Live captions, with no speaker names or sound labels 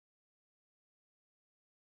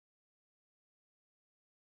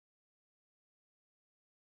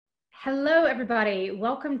Hello, everybody.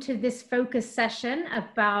 Welcome to this focus session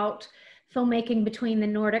about filmmaking between the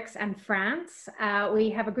Nordics and France. We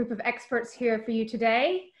have a group of experts here for you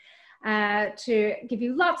today to give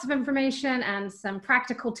you lots of information and some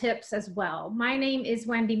practical tips as well. My name is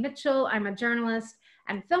Wendy Mitchell. I'm a journalist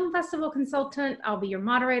and film festival consultant. I'll be your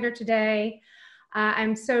moderator today.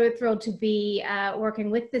 I'm so thrilled to be working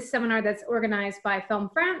with this seminar that's organized by Film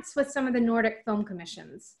France with some of the Nordic film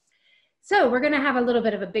commissions. So we're going to have a little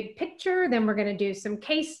bit of a big picture, then we're going to do some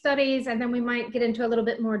case studies, and then we might get into a little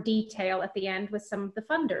bit more detail at the end with some of the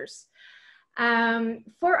funders.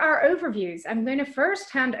 For our overviews, I'm going to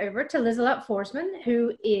first hand over to Liselott Forsman,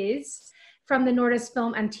 who is from the Nordisk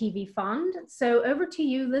Film and TV Fond. So over to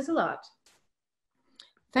you, Liselott.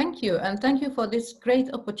 Thank you, and thank you for this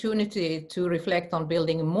great opportunity to reflect on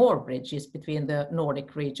building more bridges between the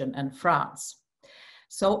Nordic region and France.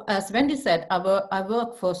 So as Wendy said, I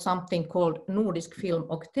work for something called Nordisk Film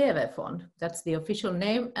TV Fond. That's the official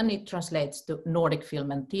name, and it translates to Nordic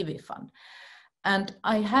Film and TV Fund. And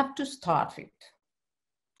I have to start with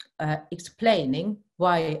explaining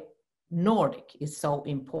why Nordic is so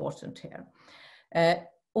important here.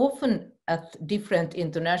 Often at different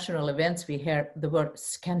international events, we hear the word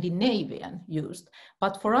Scandinavian used.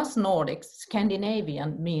 But for us Nordics,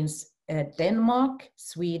 Scandinavian means Denmark,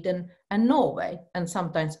 Sweden, and Norway, and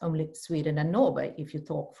sometimes only Sweden and Norway if you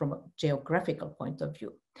talk from a geographical point of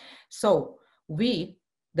view. So we,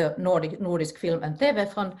 the Nordisk Film and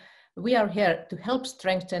TV Fund, we are here to help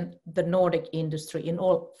strengthen the Nordic industry in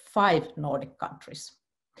all 5 Nordic countries.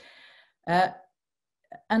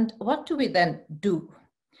 And what do we then do?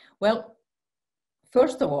 Well,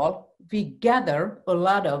 first of all, we gather a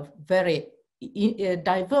lot of very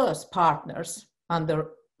diverse partners under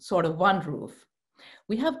sort of one roof.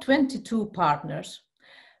 We have 22 partners,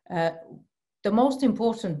 the most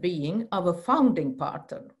important being our founding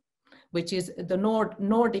partner, which is the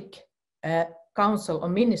Nordic Council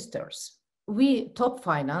of Ministers. We top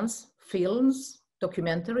finance films,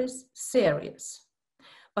 documentaries, series,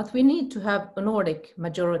 but we need to have a Nordic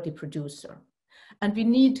majority producer, and we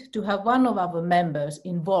need to have one of our members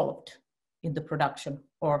involved in the production,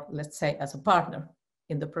 or let's say as a partner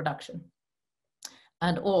in the production.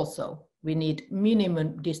 And also, we need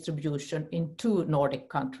minimum distribution in 2 Nordic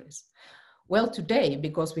countries. Well, today,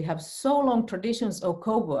 because we have so long traditions of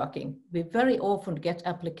co-working, we very often get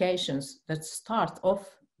applications that start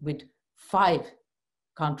off with 5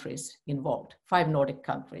 countries involved, 5 Nordic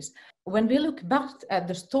countries. When we look back at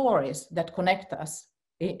the stories that connect us,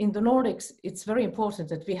 in the Nordics, it's very important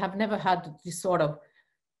that we have never had this sort of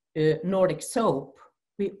Nordic soap.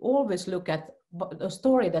 We always look at a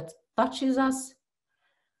story that touches us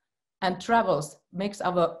and travels, makes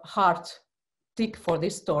our heart tick for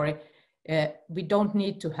this story. We don't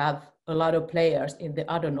need to have a lot of players in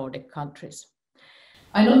the other Nordic countries.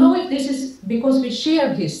 I don't know if this is because we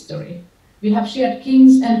share history. We have shared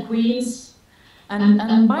kings and queens.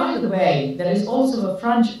 And by the way, there is also a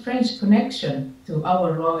French connection to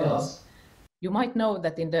our royals. You might know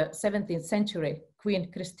that in the 17th century,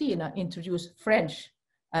 Queen Christina introduced French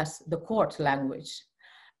as the court language.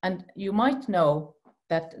 And you might know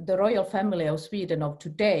that the royal family of Sweden of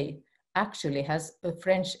today actually has a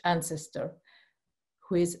French ancestor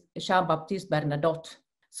who is Jean-Baptiste Bernadotte.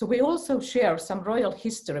 So we also share some royal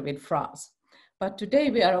history with France. But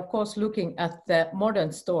today we are of course looking at the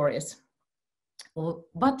modern stories. Well,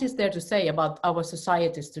 what is there to say about our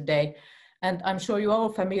societies today? And I'm sure you're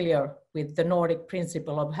all familiar with the Nordic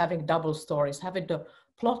principle of having double stories, having the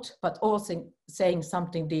plot, but also saying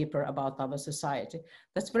something deeper about our society.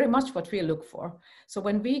 That's very much what we look for. So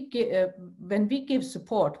when we give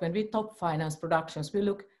support, when we top finance productions, we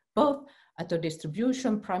look both at the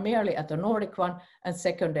distribution, primarily at the Nordic one, and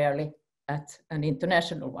secondarily at an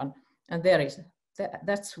international one. And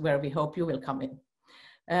that's where we hope you will come in.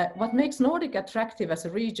 What makes Nordic attractive as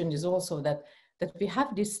a region is also that we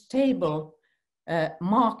have this stable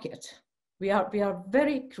market. We are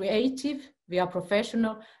very creative, we are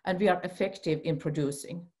professional, and we are effective in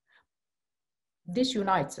producing. This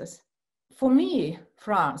unites us. For me,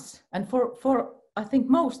 France, and for I think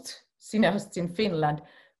most cineasts in Finland,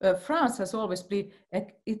 France has always been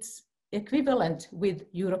its equivalent with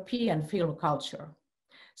European film culture.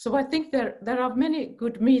 So I think there are many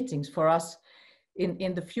good meetings for us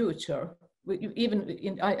in the future.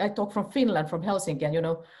 I talk from Finland, from Helsinki, and you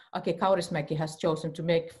know, Aki Kaurismäki has chosen to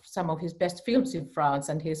make some of his best films in France,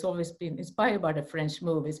 and he's always been inspired by the French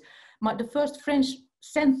movies. The first French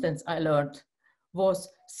sentence I learned was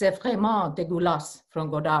 "C'est vraiment dégueulasse" from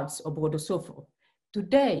Godard's Au bout du souffle.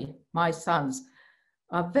 Today, my sons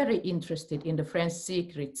are very interested in the French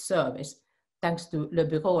Secret Service thanks to Le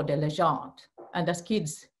Bureau de Legende. And as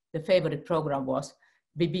kids, the favorite program was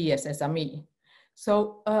Bibi et ses amis.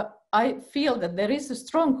 So I feel that there is a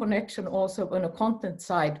strong connection also on a content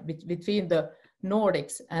side between the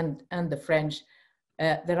Nordics and the French.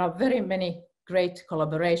 There are very many great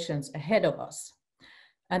collaborations ahead of us.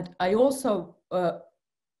 And I also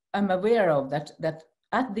am aware of that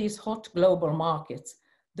at these hot global markets,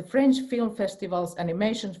 the French film festivals,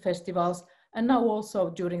 animation festivals, and now also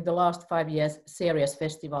during the last 5 years, series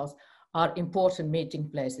festivals are important meeting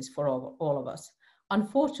places for all of us.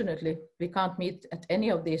 Unfortunately, we can't meet at any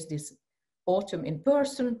of these this autumn in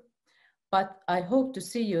person, but I hope to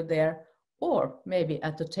see you there, or maybe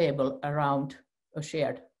at the table around a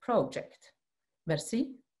shared project.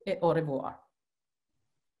 Merci et au revoir.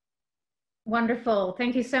 Wonderful.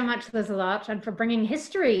 Thank you so much, Liselott, and for bringing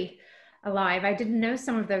history alive. I didn't know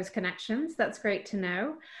some of those connections. That's great to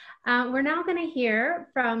know. We're now going to hear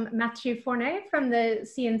from Mathieu Fournet from the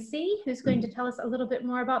CNC, who's going to tell us a little bit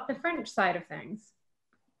more about the French side of things.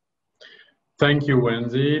 Thank you,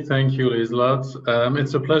 Wendy. Thank you, Liselott.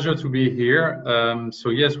 It's a pleasure to be here. So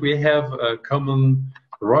yes, we have a common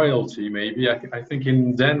royalty, maybe. I think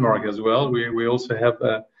in Denmark as well, we also have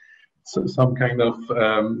some kind of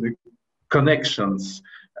connections.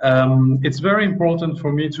 It's very important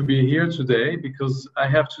for me to be here today because I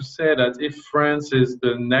have to say that if France is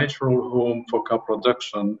the natural home for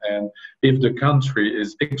co-production and if the country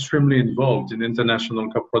is extremely involved in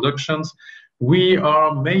international co-productions, we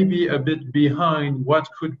are maybe a bit behind what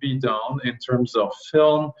could be done in terms of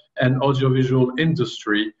film and audiovisual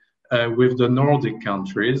industry with the Nordic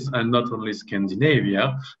countries, and not only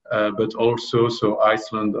Scandinavia, but also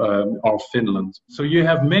Iceland or Finland. So you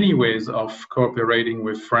have many ways of cooperating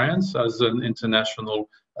with France as an international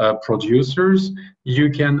producers.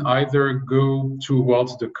 You can either go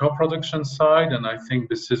towards the co-production side, and I think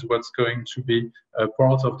this is what's going to be a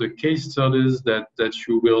part of the case studies that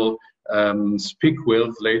you will speak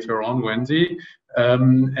with later on, Wendy.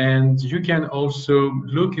 And you can also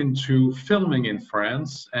look into filming in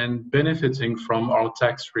France and benefiting from our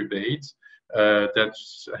tax rebate that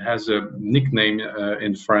has a nickname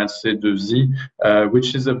in France, C2I,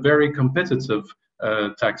 which is a very competitive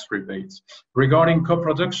tax rebate. Regarding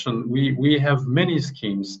co-production, we have many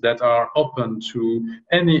schemes that are open to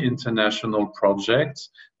any international project,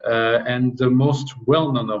 and the most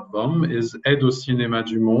well-known of them is Aide au Cinéma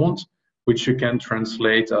du Monde, which you can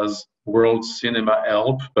translate as World Cinema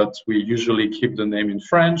Help, but we usually keep the name in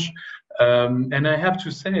French. And I have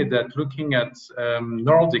to say that looking at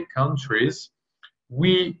Nordic countries,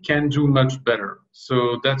 we can do much better.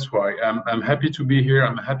 So that's why I'm happy to be here.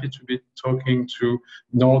 I'm happy to be talking to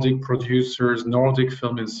Nordic producers, Nordic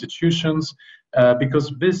film institutions,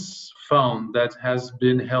 because this fund that has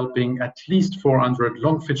been helping at least 400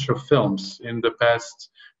 long feature films in the past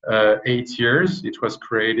 8 years. It was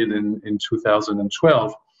created in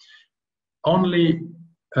 2012. Only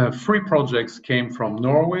 3 projects came from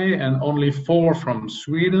Norway and only 4 from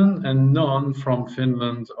Sweden and none from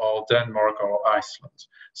Finland or Denmark or Iceland.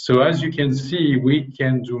 So as you can see, we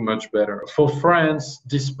can do much better. For France,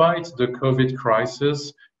 despite the COVID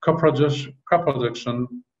crisis,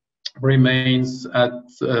 co-production remains at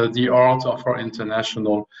the heart of our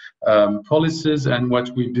international policies and what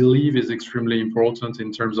we believe is extremely important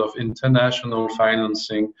in terms of international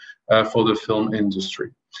financing for the film industry.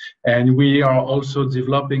 And we are also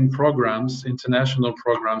developing programs, international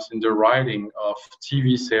programs in the writing of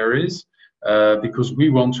TV series because we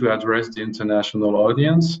want to address the international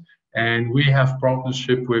audience. And we have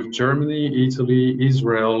partnership with Germany, Italy,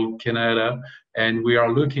 Israel, Canada, and we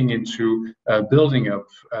are looking into building up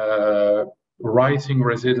writing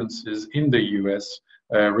residencies in the US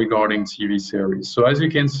regarding TV series. So as you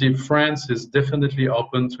can see, France is definitely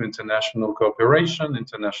open to international cooperation,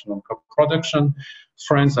 international co-production.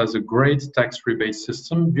 France has a great tax rebate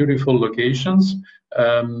system, beautiful locations.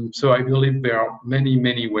 So I believe there are many,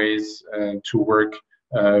 many ways to work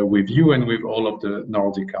with you and with all of the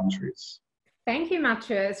Nordic countries. Thank you,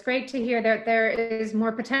 Mathieu. It's great to hear that there is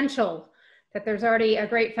more potential, that there's already a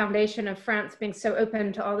great foundation of France being so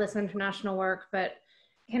open to all this international work, but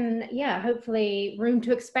can, yeah, hopefully room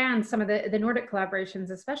to expand some of the Nordic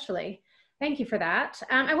collaborations especially. Thank you for that.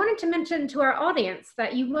 I wanted to mention to our audience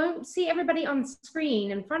that you won't see everybody on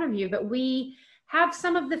screen in front of you, but we have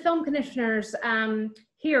some of the film commissioners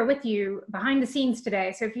here with you behind the scenes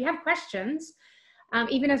today. So if you have questions,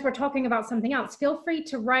 even as we're talking about something else, feel free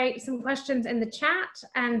to write some questions in the chat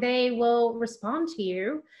and they will respond to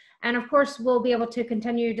you. And of course, we'll be able to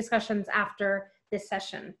continue discussions after this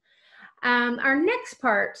session. Our next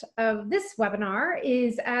part of this webinar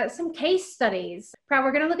is some case studies.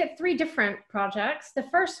 We're going to look at 3 different projects. The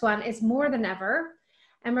first one is More Than Ever,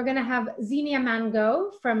 and we're going to have Xenia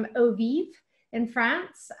Maingot from Eaux Vives in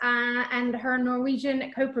France and her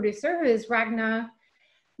Norwegian co-producer, who is Ragna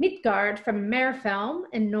Midtgard from Mer Film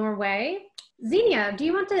in Norway. Xenia, do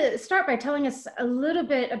you want to start by telling us a little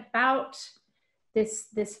bit about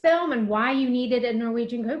this film and why you needed a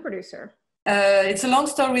Norwegian co-producer? It's a long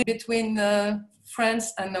story between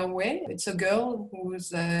France and Norway. It's a girl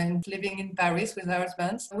who's living in Paris with her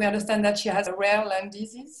husband. We understand that she has a rare lung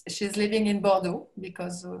disease. She's living in Bordeaux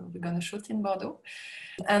because we're going to shoot in Bordeaux.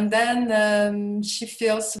 And then she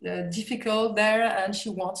feels difficult there and she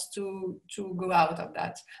wants to go out of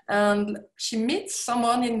that. And she meets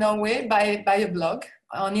someone in Norway by a blog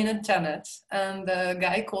on the internet, and a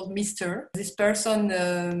guy called Mr. This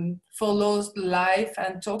person follows life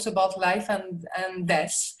and talks about life and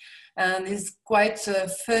death, and is quite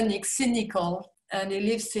funny, cynical, and he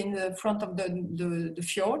lives in the front of the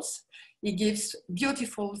fjords. He gives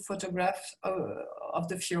beautiful photographs of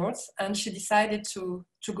the fjords, and she decided to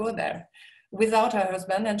go there without her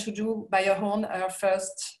husband and to do by her own her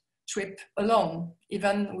first trip alone,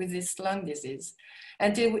 even with this lung disease.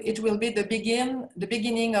 And it will be the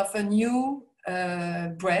beginning of a new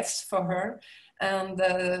breath for her, and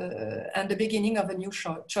the beginning of a new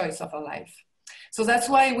choice of her life. So that's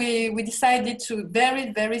why we decided to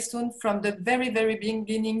very, very soon, from the very, very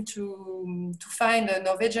beginning, to find a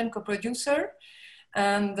Norwegian co-producer.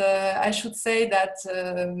 And I should say that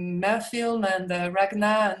Merfilm and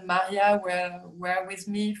Ragna and Maria were with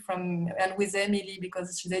me and with Emily,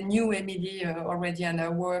 because they knew Emily already and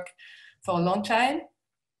her work for a long time.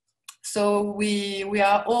 So we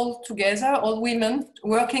are all together, all women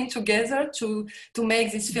working together to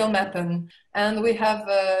make this film happen. And we have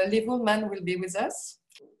Liv Ullmann will be with us.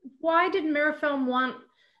 Why did Merfilm want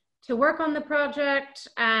to work on the project?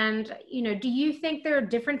 And do you think there are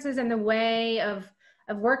differences in the way of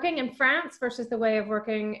working in France versus the way of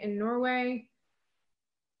working in Norway?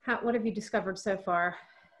 What have you discovered so far?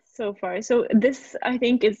 So this, I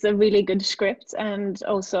think, is a really good script and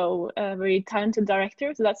also a very talented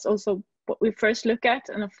director. So that's also what we first look at.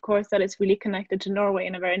 And of course, that is really connected to Norway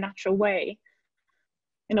in a very natural way.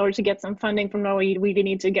 In order to get some funding from Norway, you really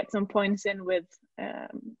need to get some points in with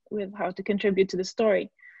how to contribute to the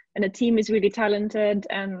story. And the team is really talented,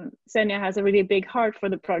 and Xenia has a really big heart for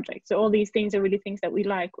the project. So all these things are really things that we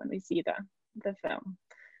like when we see the film.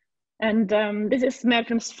 And this is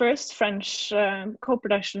Merfilm's first French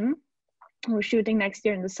co-production. We're shooting next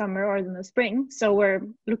year in the summer or in the spring. So we're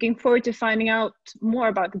looking forward to finding out more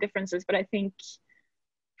about the differences. But I think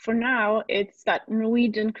for now, it's that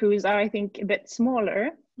Norwegian crews are, I think, a bit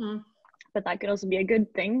smaller. But that could also be a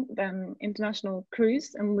good thing than international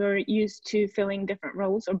crews. And we're used to filling different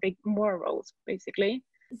roles, or more roles, basically.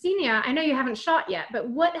 Xenia, I know you haven't shot yet, but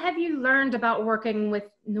what have you learned about working with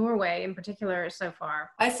Norway in particular so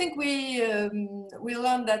far? I think we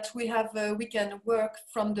learned that we can work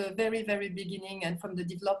from the very, very beginning, and from the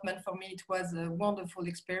development. For me, it was a wonderful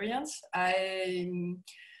experience.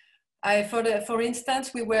 For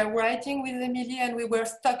instance, we were writing with Emily, and we were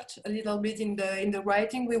stuck a little bit in the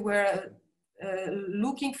writing. We were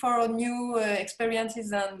looking for new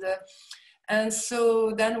experiences, and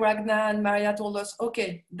so then Ragna and Maria told us,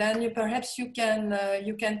 okay, then perhaps you can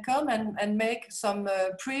come and make some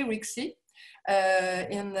pre-Rixi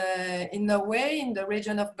in Norway, in the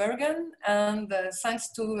region of Bergen, and thanks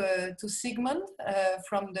to Sigmund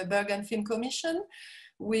from the Bergen Film Commission,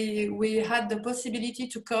 we had the possibility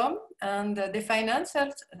to come, and they financed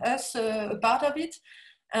us a part of it.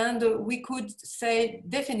 And we could say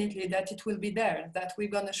definitely that it will be there, that we're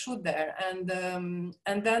going to shoot there. And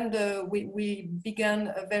then we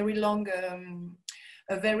began a very long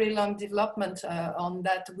development on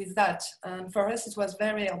that with that. And for us, it was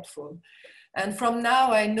very helpful. And from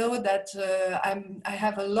now, I know that I'm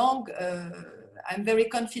very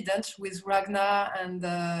confident with Ragna, and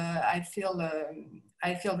I feel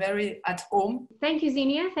very at home. Thank you,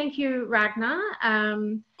 Xenia. Thank you, Ragna.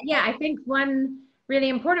 Yeah, I think one really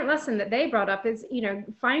important lesson that they brought up is,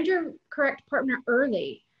 find your correct partner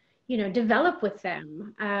early, develop with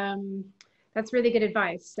them. That's really good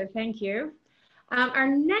advice. So thank you. Our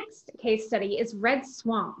next case study is Red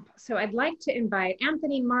Swamp. So I'd like to invite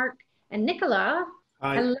Anthony, Mark, and Nicola.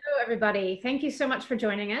 Hi. Hello, everybody. Thank you so much for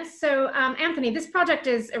joining us. So Anthony, this project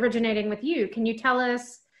is originating with you. Can you tell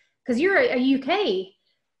us, because you're a UK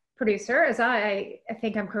producer, as I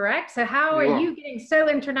think I'm correct. So how are you getting so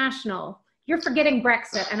international? You're forgetting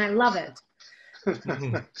Brexit, and I love it.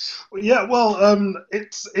 Yeah, well,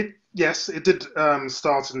 Yes, it did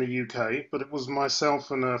start in the UK, but it was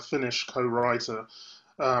myself and a Finnish co-writer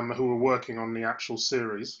who were working on the actual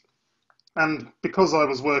series. And because I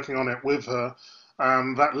was working on it with her,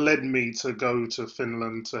 that led me to go to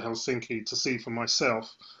Finland, to Helsinki, to see for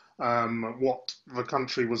myself what the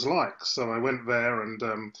country was like. So I went there, and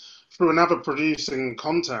through another producing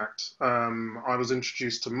contact, I was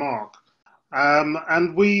introduced to Mark.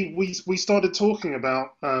 And we started talking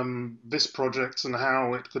about this project and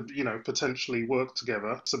how it could, potentially work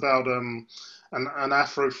together. It's about an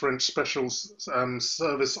Afro-French special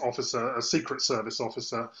service officer, a secret service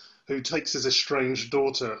officer, who takes his estranged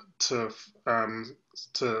daughter to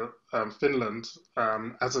Finland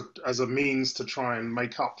as a means to try and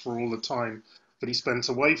make up for all the time that he spent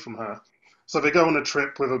away from her. So they go on a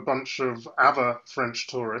trip with a bunch of other French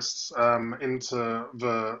tourists into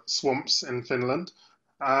the swamps in Finland,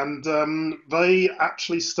 and they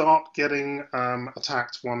actually start getting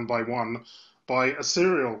attacked one by a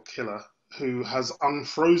serial killer who has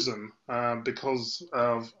unfrozen because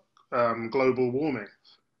of global warming.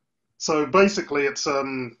 So basically, it's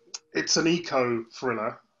an eco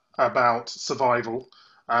thriller about survival,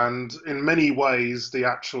 and in many ways, the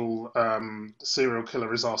actual serial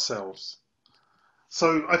killer is ourselves.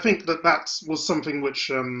 So I think that was something which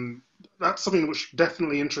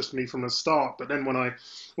definitely interested me from the start. But then when I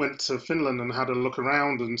went to Finland and had a look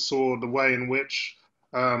around and saw the way in which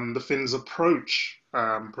the Finns approach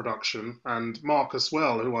production, and Mark as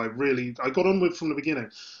well, who I got on with from the beginning,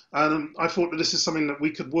 and I thought that this is something that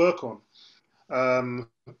we could work on.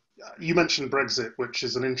 You mentioned Brexit, which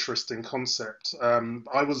is an interesting concept.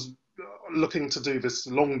 I was looking to do this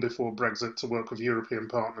long before Brexit, to work with European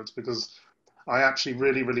partners, because I actually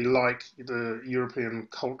really, really like the European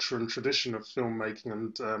culture and tradition of filmmaking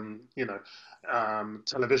and,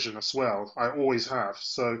 television as well. I always have.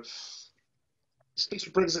 So, since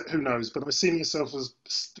Brexit, who knows? But I see myself as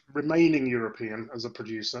remaining European as a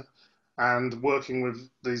producer and working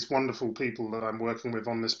with these wonderful people that I'm working with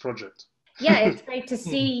on this project. Yeah, it's great to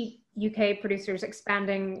see UK producers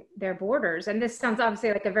expanding their borders. And this sounds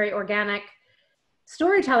obviously like a very organic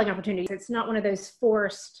storytelling opportunity. It's not one of those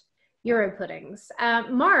forced Euro puddings.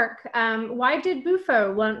 Mark, why did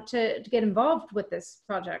Bufo want to get involved with this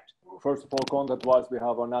project? First of all, content-wise, we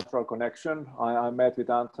have a natural connection. I met with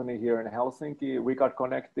Anthony here in Helsinki. We got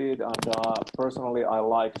connected, and personally, I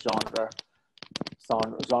like genre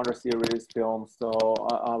series films, so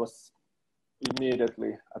I was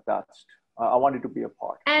immediately attached. I wanted to be a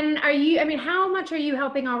part. And how much are you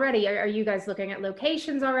helping already? Are you guys looking at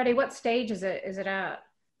locations already? What stage is it at?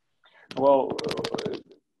 Well,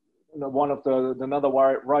 another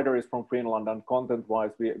writer is from Finland, and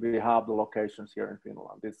content-wise, we have the locations here in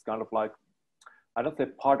Finland. It's kind of like, I don't say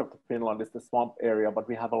part of Finland is the swamp area, but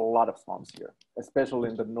we have a lot of swamps here, especially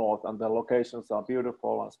in the north, and the locations are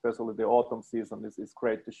beautiful, and especially the autumn season is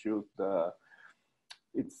great to shoot.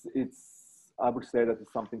 I would say that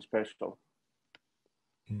it's something special.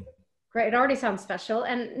 Great, it already sounds special.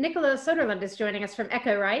 And Nicola Söderlund is joining us from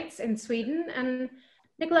Echo Rights in Sweden. And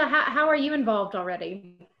Nicola, how are you involved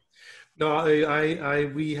already? No,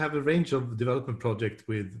 we have a range of development projects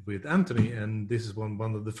with Anthony, and this is one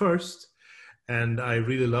of the first. And I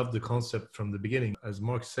really love the concept from the beginning. As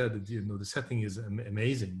Mark said, the setting is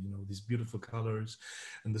amazing. These beautiful colors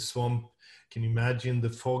and the swamp. Can you imagine the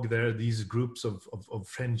fog there? These groups of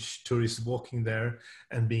French tourists walking there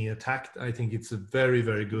and being attacked. I think it's a very,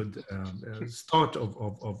 very good start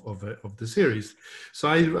of the series. So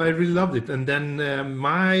I really loved it. And then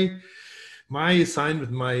my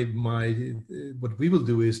assignment, what we will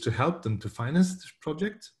do is to help them to finance this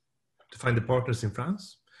project, to find the partners in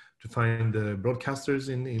France, to find the broadcasters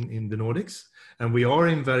in the Nordics. And we are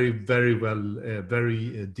in very,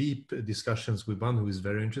 very deep discussions with one who is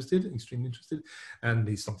very interested, extremely interested. And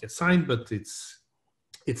he's not yet signed, but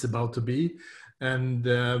it's about to be. And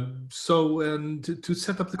to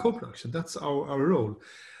set up the co-production, that's our role.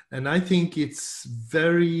 And I think it's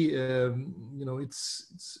very,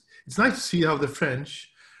 it's nice to see how the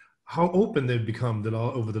French, how open they've become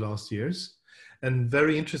over the last years, and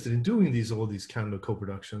very interested in doing all these kind of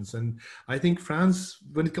co-productions. And I think France,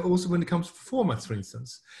 when it comes to formats, for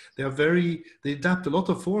instance, they adapt a lot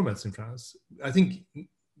of formats in France. I think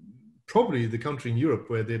probably the country in Europe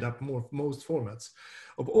where they adapt most formats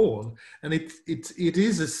of all. And it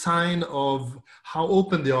is a sign of how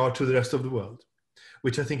open they are to the rest of the world.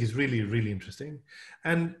 which I think is really, really interesting.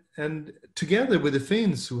 And together with the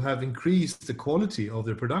Finns, who have increased the quality of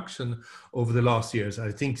their production over the last years,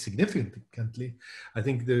 I think significantly. I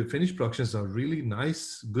think the Finnish productions are really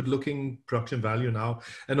nice, good-looking production value now.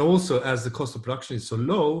 And also, as the cost of production is so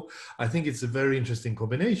low, I think it's a very interesting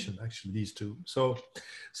combination, actually, these two. So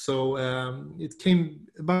it came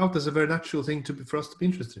about as a very natural thing for us to be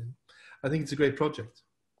interested in. I think it's a great project.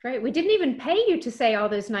 Great. We didn't even pay you to say all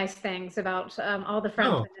those nice things about all the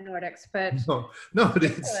friends in the Nordics, but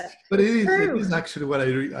but it is actually what I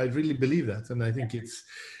really believe that, and I think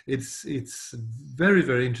it's very,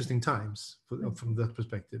 very interesting times from that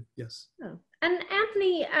perspective. Yes. Oh. And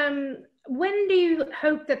Anthony, when do you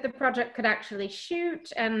hope that the project could actually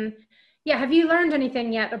shoot? And yeah, have you learned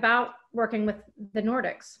anything yet about working with the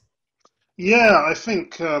Nordics? Yeah, I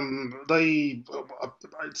think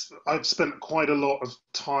I've spent quite a lot of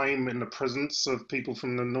time in the presence of people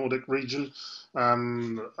from the Nordic region. A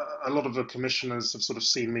lot of the commissioners have sort of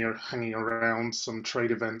seen me hanging around some trade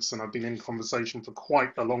events, and I've been in conversation for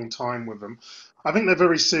quite a long time with them. I think they're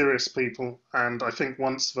very serious people, and I think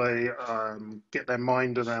once they get their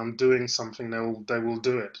mind around doing something, they will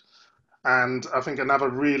do it. And I think another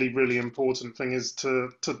really, really important thing is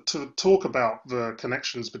to talk about the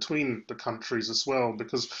connections between the countries as well,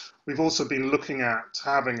 because we've also been looking at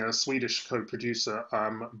having a Swedish co-producer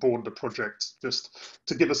board the project, just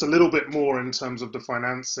to give us a little bit more in terms of the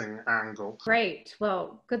financing angle. Great.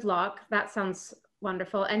 Well, good luck. That sounds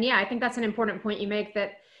wonderful. And yeah, I think that's an important point you make,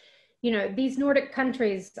 that these Nordic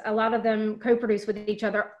countries, a lot of them co-produce with each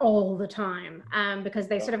other all the time, because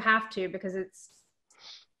they sort of have to, because it's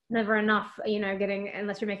never enough,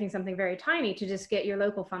 unless you're making something very tiny, to just get your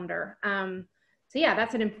local funder. So yeah,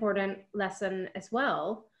 that's an important lesson as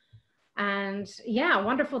well. And yeah,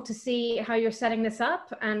 wonderful to see how you're setting this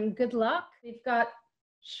up, and good luck. We've got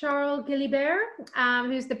Charles Gillibert,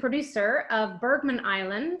 who's the producer of Bergman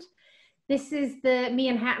Island. This is the Me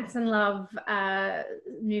and Hansen Love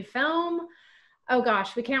new film. Oh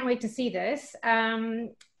gosh, we can't wait to see this. And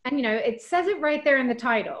it says it right there in the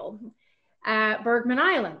title. Bergman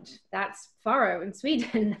Island, that's Faro in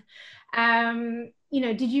Sweden. Did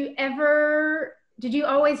you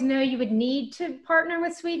always know you would need to partner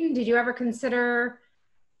with Sweden? Did you ever consider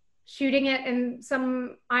shooting it in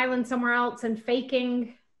some island somewhere else and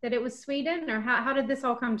faking that it was Sweden? Or how did this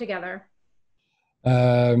all come together?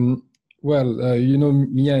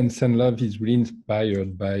 Mia and Sen Love is really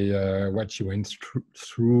inspired by what she went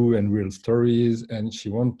through and real stories, and she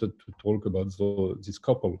wanted to talk about this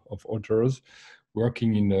couple of authors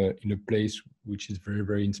working in a place which is very,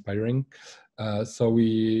 very inspiring. So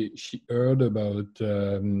she heard about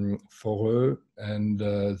Foreux and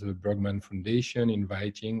the Bergman Foundation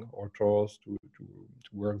inviting authors to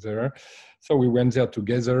work there. So we went there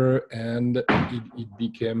together, and it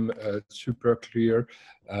became super clear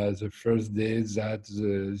the first day that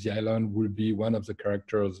the island will be one of the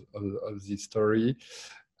characters of this story,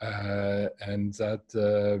 and that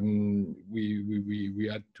we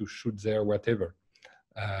had to shoot there whatever.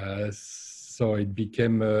 So it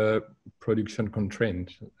became a production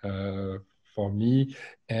constraint for me,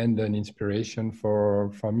 and an inspiration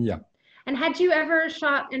for Mia. And had you ever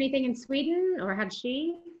shot anything in Sweden, or had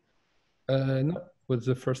she? No, it was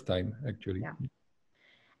the first time, actually. Yeah.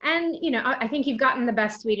 And, I think you've gotten the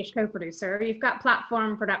best Swedish co-producer. You've got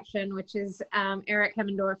Platform Production, which is Eric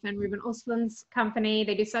Hemmendorf and Ruben Östlund's company.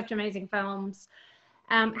 They do such amazing films.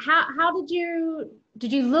 How did you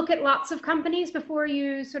look at lots of companies before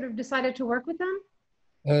you sort of decided to work with them?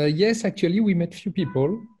 Yes, actually, we met few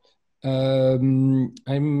people.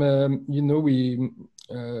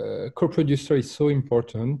 Co-producer is so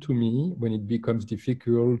important to me when it becomes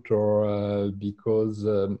difficult, or because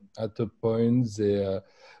at a point they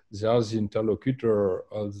are the interlocutor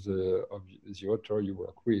of the author you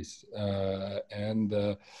work with, and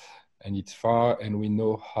it's far, and we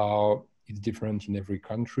know how it's different in every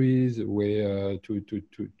country, the way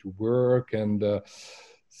to work, and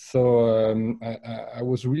so I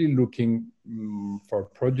was really looking for a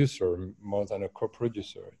producer more than a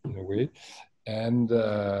co-producer in a way, and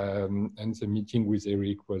the meeting with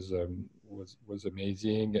Eric was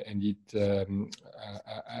amazing, and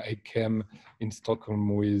I came in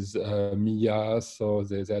Stockholm with Mia, so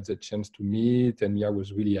they had the chance to meet, and Mia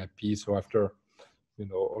was really happy. So after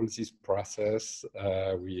all this process,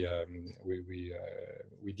 we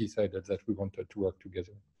decided that we wanted to work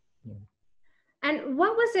together. Yeah. And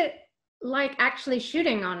what was it like actually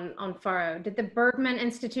shooting on Faro? Did the Bergman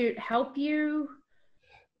Institute help you?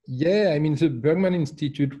 Yeah, I mean, the Bergman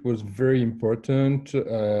Institute was very important.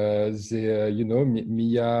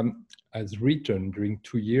 Mia has written during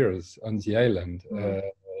 2 years on the island.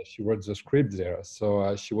 She wrote the script there.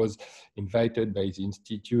 So she was invited by the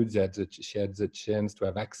Institute. She had the chance to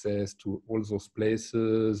have access to all those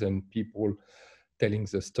places and people telling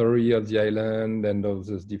the story of the island and of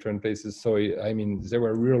those different places. So, I mean, they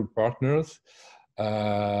were real partners.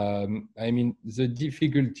 I mean, the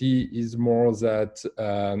difficulty is more that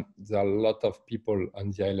there are a lot of people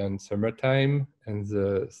on the island summertime, and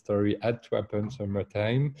the story had to happen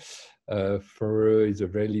summertime. Faroe is a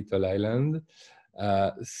very little island.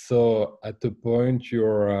 So at a point,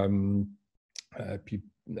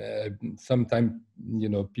 sometimes, you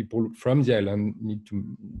know, people from the island need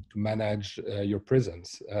to manage your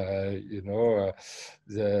presence, but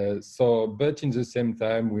in the same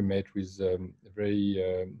time, we met with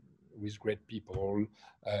with great people.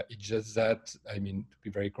 It's just that, I mean, to be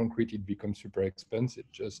very concrete, it becomes super expensive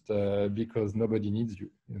just because nobody needs you,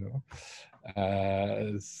 you know.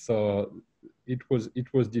 So it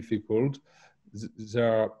was difficult.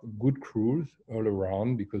 There are good crews all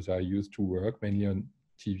around because I used to work mainly on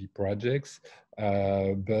TV projects,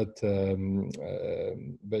 but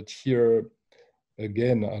here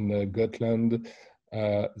again on Gotland,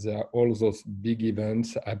 there are all those big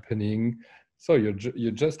events happening. So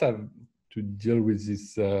you just have to deal with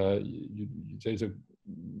this. There's a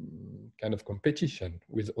kind of competition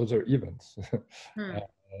with other events.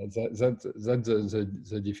 That's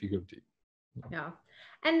the difficulty. Yeah.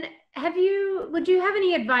 And would you have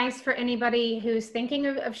any advice for anybody who's thinking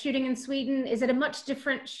of shooting in Sweden? Is it a much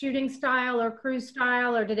different shooting style or crew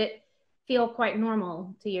style, or did it feel quite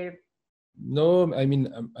normal to you? No, I mean,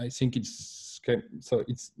 I think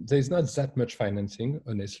there's not that much financing,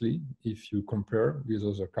 honestly, if you compare with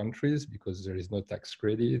other countries, because there is no tax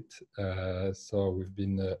credit. So we've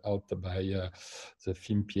been out by the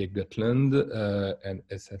Film Gotland and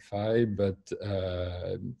SFI, but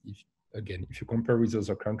if you compare with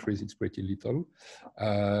other countries, it's pretty little.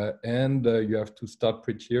 And you have to start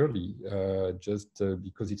pretty early, just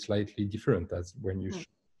because it's slightly different as when you shoot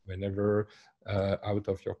whenever out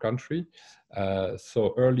of your country.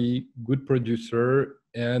 So early, good producer,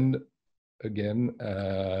 and again,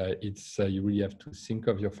 you really have to think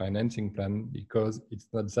of your financing plan, because it's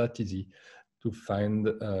not that easy to find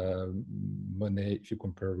money if you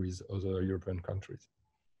compare with other European countries.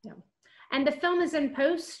 Yeah. And the film is in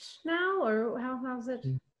post now, or how's it?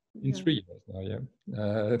 In 3 years now, yeah.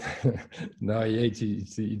 No, yeah,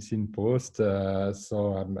 it's in post.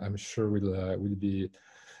 So I'm sure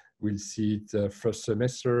we'll see it first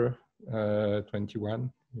semester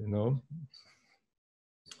 21. You know.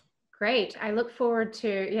 Great. I look forward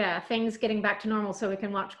to things getting back to normal so we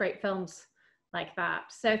can watch great films like that.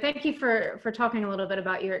 So thank you for talking a little bit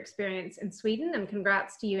about your experience in Sweden, and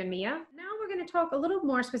congrats to you and Mia. Now we're going to talk a little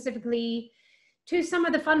more specifically to some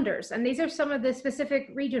of the funders, and these are some of the specific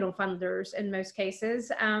regional funders in most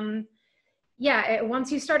cases. Once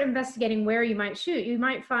you start investigating where you might shoot, you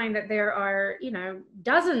might find that there are,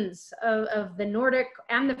 dozens of the Nordic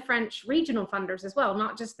and the French regional funders as well,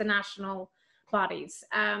 not just the national bodies.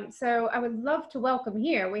 So I would love to welcome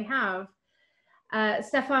here, we have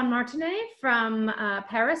Stéphane Martinet from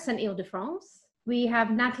Paris and Ile-de-France. We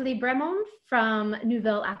have Nathalie Bremond from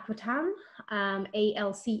Nouvelle-Aquitaine,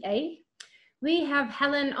 ALCA. We have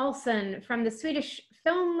Helen Olsen from the Swedish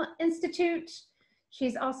Film Institute.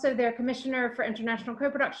 She's also their Commissioner for International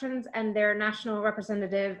Co-Productions and their National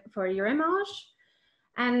Representative for Eurimage.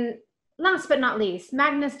 And last but not least,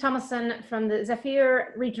 Magnus Thomason from the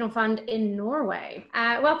Zephyr Regional Fund in Norway.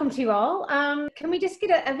 Welcome to you all. Can we just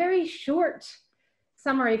get a very short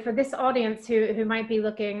summary for this audience who might be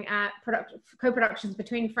looking at co-productions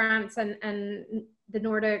between France and the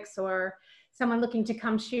Nordics, or someone looking to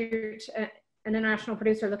come shoot, an international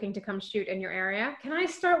producer looking to come shoot in your area? Can I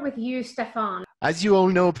start with you, Stéphane? As you all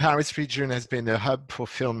know, Paris region has been a hub for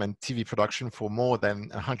film and TV production for more than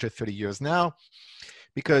 130 years now,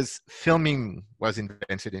 because filming was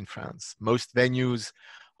invented in France. Most venues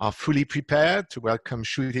are fully prepared to welcome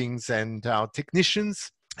shootings and our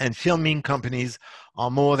technicians, and filming companies are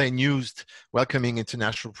more than used welcoming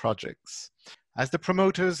international projects. As the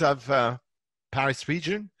promoters of Paris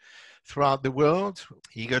region throughout the world,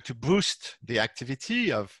 eager to boost the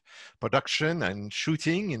activity of production and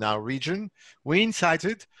shooting in our region, we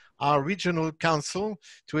incited our regional council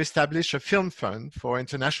to establish a film fund for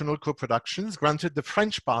international co-productions, granted the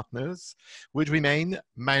French partners would remain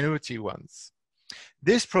minority ones.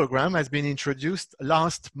 This program has been introduced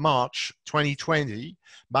last March 2020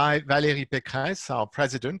 by Valérie Pécresse, our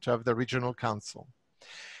president of the regional council.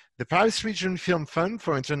 The Paris Region Film Fund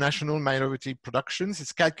for International Minority Productions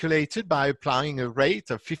is calculated by applying a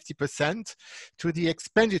rate of 50% to the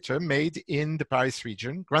expenditure made in the Paris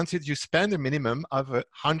region, granted you spend a minimum of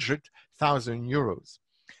 100,000 euros.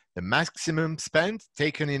 The maximum spend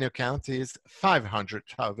taken in account is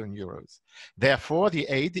 500,000 euros. Therefore, the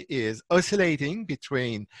aid is oscillating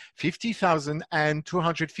between 50,000 and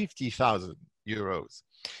 250,000 euros.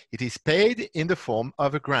 It is paid in the form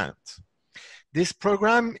of a grant. This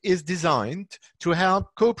program is designed to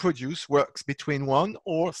help co-produce works between one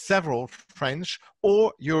or several French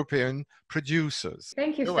or European producers.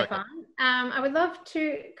 Thank you, Stefan. I would love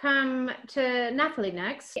to come to Nathalie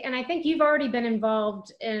next. And I think you've already been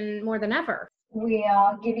involved in more than ever. We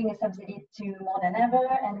are giving a subsidy to more than ever,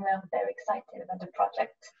 and we're very excited about the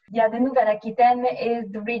project. Yeah, the Nouvelle-Aquitaine is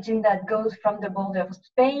the region that goes from the border of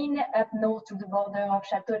Spain up north to the border of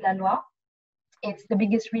Château de la Loire. It's the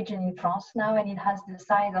biggest region in France now, and it has the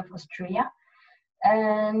size of Austria.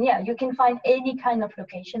 And yeah, you can find any kind of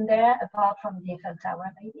location there, apart from the Eiffel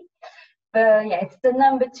Tower, maybe. But yeah, it's the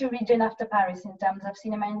 #2 region after Paris in terms of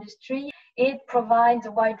cinema industry. It provides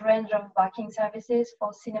a wide range of backing services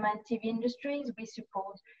for cinema and TV industries. We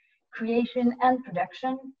support creation and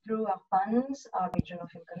production through our funds, our regional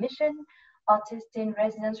film commission, artist in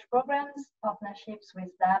residence programs, partnerships with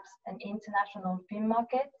labs and international film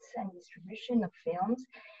markets, and distribution of films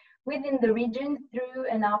within the region through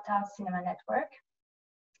an art house cinema network.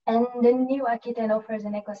 And the new Aquitaine offers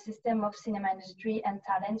an ecosystem of cinema industry and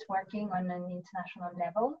talents working on an international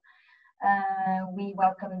level. We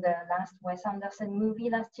welcomed the last Wes Anderson movie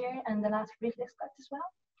last year and the last Ridley Scott as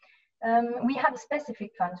well. We have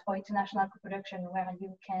specific funds for international co-production where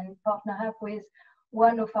you can partner up with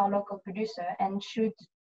one of our local producers and shoot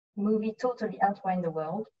movie totally elsewhere in the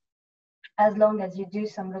world, as long as you do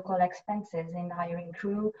some local expenses in hiring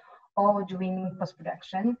crew or doing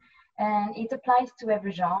post-production. And it applies to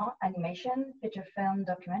every genre: animation, feature film,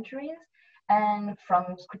 documentaries, and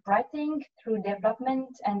from scriptwriting through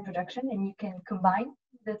development and production, and you can combine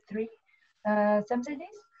the three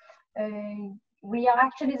subsidies. We are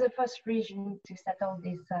actually the first region to settle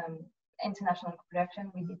this international production.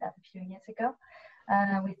 We did that a few years ago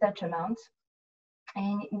with such amounts.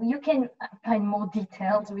 And you can find more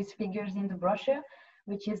details with figures in the brochure,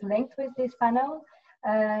 which is linked with this panel.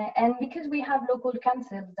 And because we have local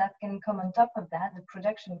councils that can come on top of that, the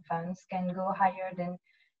production funds can go higher than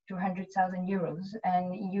 200,000 euros,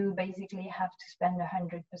 and you basically have to spend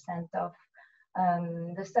 100% of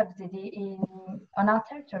the subsidy on our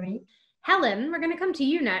territory. Helen, we're going to come to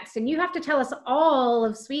you next, and you have to tell us all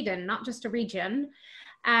of Sweden, not just a region.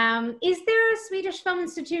 Is there a Swedish Film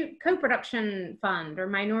Institute co-production fund or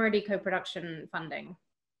minority co-production funding?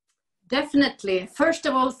 Definitely. First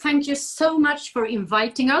of all, thank you so much for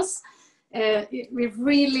inviting us. We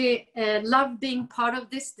really love being part of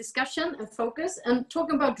this discussion and focus. And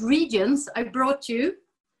talking about regions, I brought you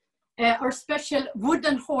our special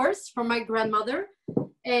wooden horse from my grandmother,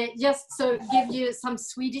 just so give you some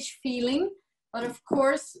Swedish feeling. But of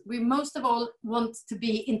course, we most of all want to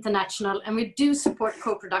be international, and we do support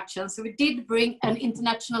co-production. So we did bring an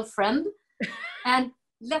international friend. And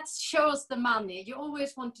let's show us the money. You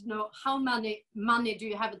always want to know how many money do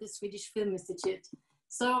you have at the Swedish Film Institute.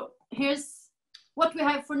 So here's what we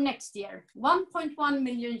have for next year. 1.1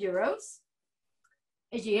 million euros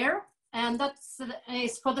a year. And that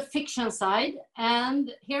is for the fiction side.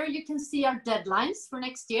 And here you can see our deadlines for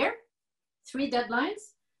next year. 3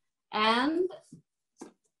 deadlines. And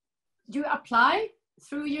you apply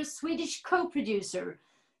through your Swedish co-producer.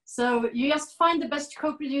 So you just find the best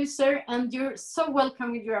co-producer, and you're so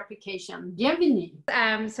welcome with your application. Bienvenue.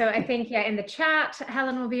 So I think, yeah, in the chat,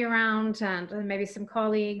 Helen will be around, and maybe some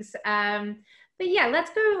colleagues. But yeah,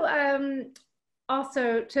 let's go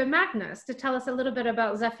also to Magnus to tell us a little bit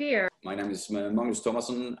about Zafir. My name is Magnus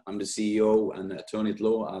Thomasson. I'm the CEO and attorney at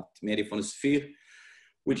law at Mediefondet Zafir,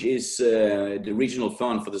 which is the regional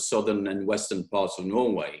fund for the southern and western parts of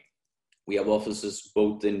Norway. We have offices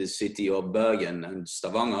both in the city of Bergen and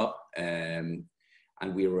Stavanger, and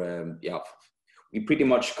we pretty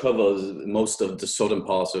much cover most of the southern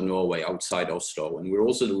parts of Norway outside Oslo, and we're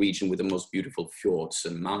also the region with the most beautiful fjords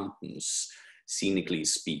and mountains, scenically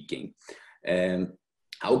speaking.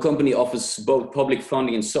 Our company offers both public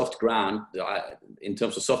funding and soft grant, in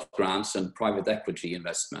terms of soft grants and private equity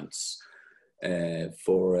investments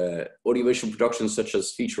for audiovisual productions such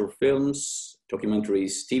as feature films,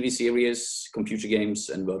 documentaries, TV series, computer games,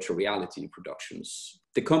 and virtual reality productions.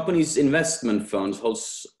 The company's investment fund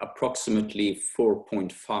holds approximately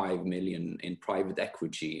 4.5 million in private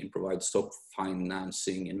equity and provides stock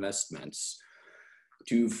financing investments.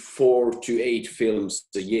 to 4 to 8 films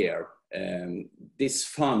a year. This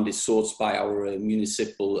fund is sourced by our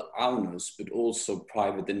municipal owners, but also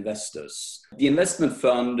private investors. The investment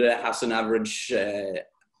fund has an average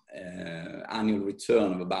annual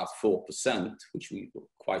return of about 4%, which we're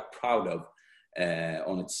quite proud of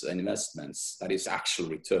on its investments. That is actual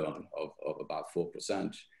return of about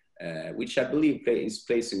 4%, which I believe is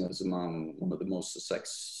placing us among one of the most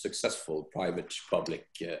successful private-public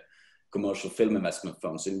commercial film investment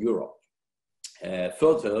funds in Europe.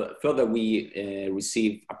 Further, we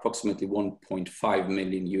received approximately 1.5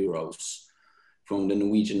 million euros from the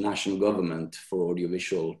Norwegian national government for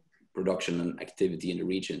audiovisual production and activity in the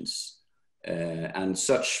regions. And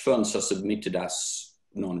such funds are submitted as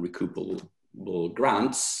non-recoupable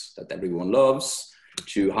grants that everyone loves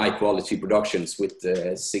to high quality productions with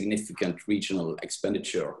significant regional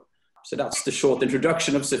expenditure. So that's the short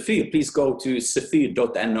introduction of Zephyr. Please go to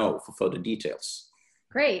zephyr.no for further details.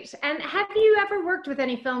 Great. And have you ever worked with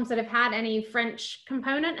any films that have had any French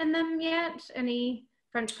component in them yet? Any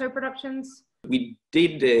French co-productions? We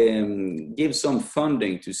did give some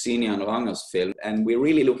funding to Xenia and Ragna's film, and we're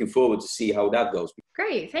really looking forward to see how that goes.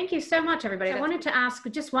 Great. Thank you so much, everybody. I wanted to ask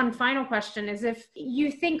just one final question, is if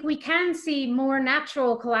you think we can see more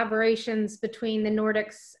natural collaborations between the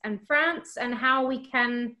Nordics and France and how we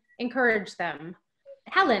can encourage them.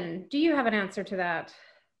 Helen, do you have an answer to that?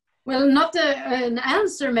 Well, not an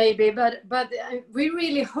answer maybe, but we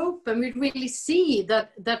really hope and we really see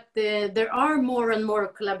that there are more and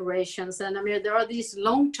more collaborations. And I mean, there are these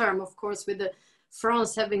long term, of course, with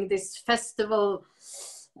France having this festival,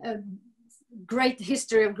 great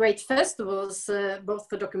history of great festivals, both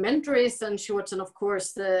for documentaries and shorts, and of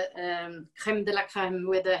course the crème de la crème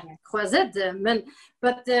with the croisette.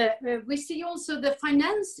 But we see also the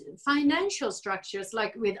financial structures,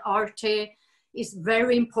 like with Arte, is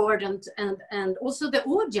very important, and also the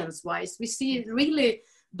audience wise we see really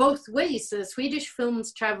both ways, Swedish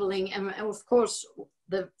films traveling, and of course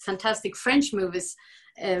the fantastic French movies.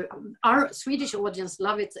 Our Swedish audience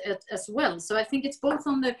love it as well. So I think it's both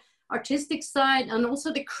on the artistic side and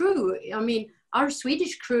also the crew. I mean, our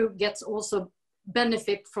Swedish crew gets also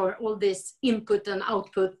benefit for all this input and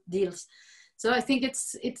output deals. So I think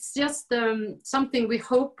it's just something we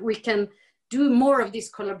hope we can do more of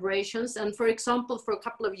these collaborations. And for example, for a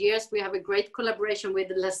couple of years, we have a great collaboration with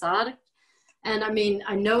Liselott. And I mean,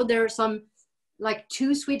 I know there are some, like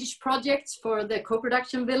 2 Swedish projects for the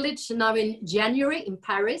co-production village now in January in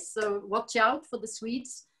Paris. So watch out for the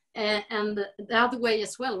Swedes. And the other way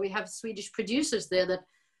as well, we have Swedish producers there that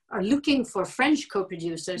are looking for French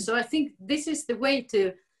co-producers. So I think this is the way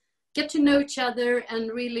to get to know each other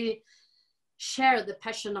and really share the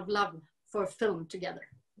passion of love for film together.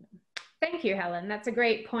 Thank you, Helen. That's a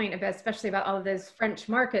great point, especially about all of those French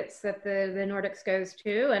markets that the Nordics goes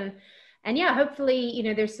to. And yeah, hopefully, you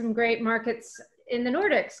know, there's some great markets in the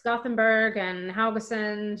Nordics, Gothenburg and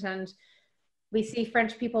Haugesund, and we see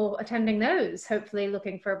French people attending those, hopefully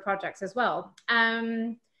looking for projects as well.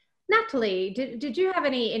 Natalie, did you have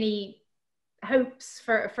any hopes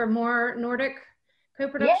for more Nordic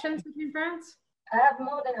co-productions between France? I have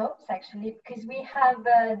more than hopes, actually, because we have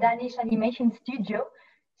a Danish animation studio,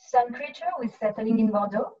 Sun Creature, who is settling in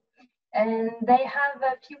Bordeaux, and they have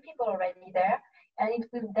a few people already there, and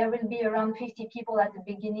there will be around 50 people at the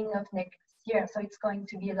beginning of next year. So it's going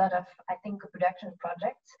to be a lot of, I think, production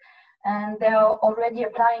projects. And they're already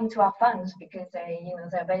applying to our funds because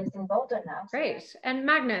they're based in Bordeaux now. Great. And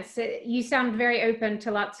Magnus, you sound very open to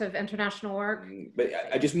lots of international work. But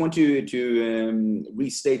I just want to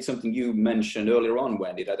restate something you mentioned earlier on,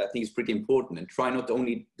 Wendy, that I think is pretty important, and try not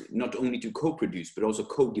only to co-produce, but also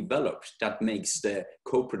co-develop. That makes the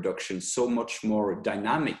co-production so much more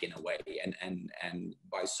dynamic in a way, and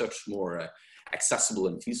by such more accessible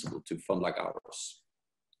and feasible to fund like ours.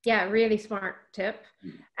 Yeah, really smart tip.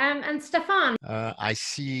 And Stefan? I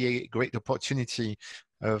see a great opportunity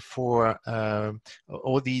for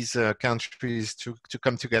all these countries to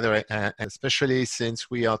come together, especially since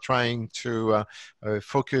we are trying to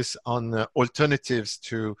focus on alternatives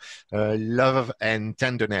to love and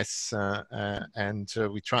tenderness. And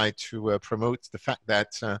we try to promote the fact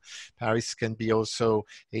that Paris can be also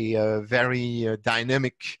a very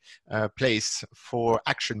dynamic place for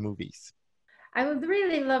action movies. I would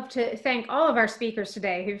really love to thank all of our speakers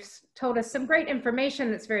today who've told us some great information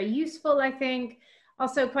that's very useful, I think.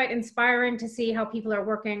 Also quite inspiring to see how people are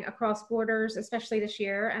working across borders, especially this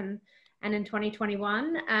year and in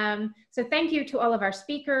 2021. So thank you to all of our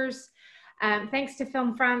speakers. Thanks to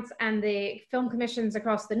Film France and the film commissions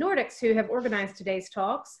across the Nordics who have organized today's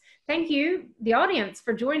talks. Thank you, the audience,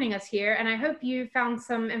 for joining us here. And I hope you found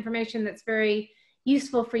some information that's very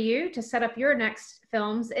useful for you to set up your next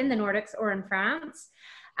films in the Nordics or in France,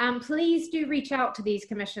 please do reach out to these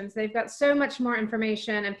commissions. They've got so much more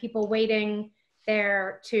information and people waiting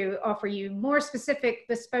there to offer you more specific,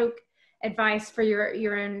 bespoke advice for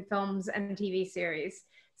your own films and TV series.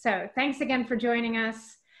 So thanks again for joining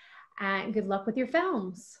us, and good luck with your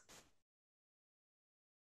films.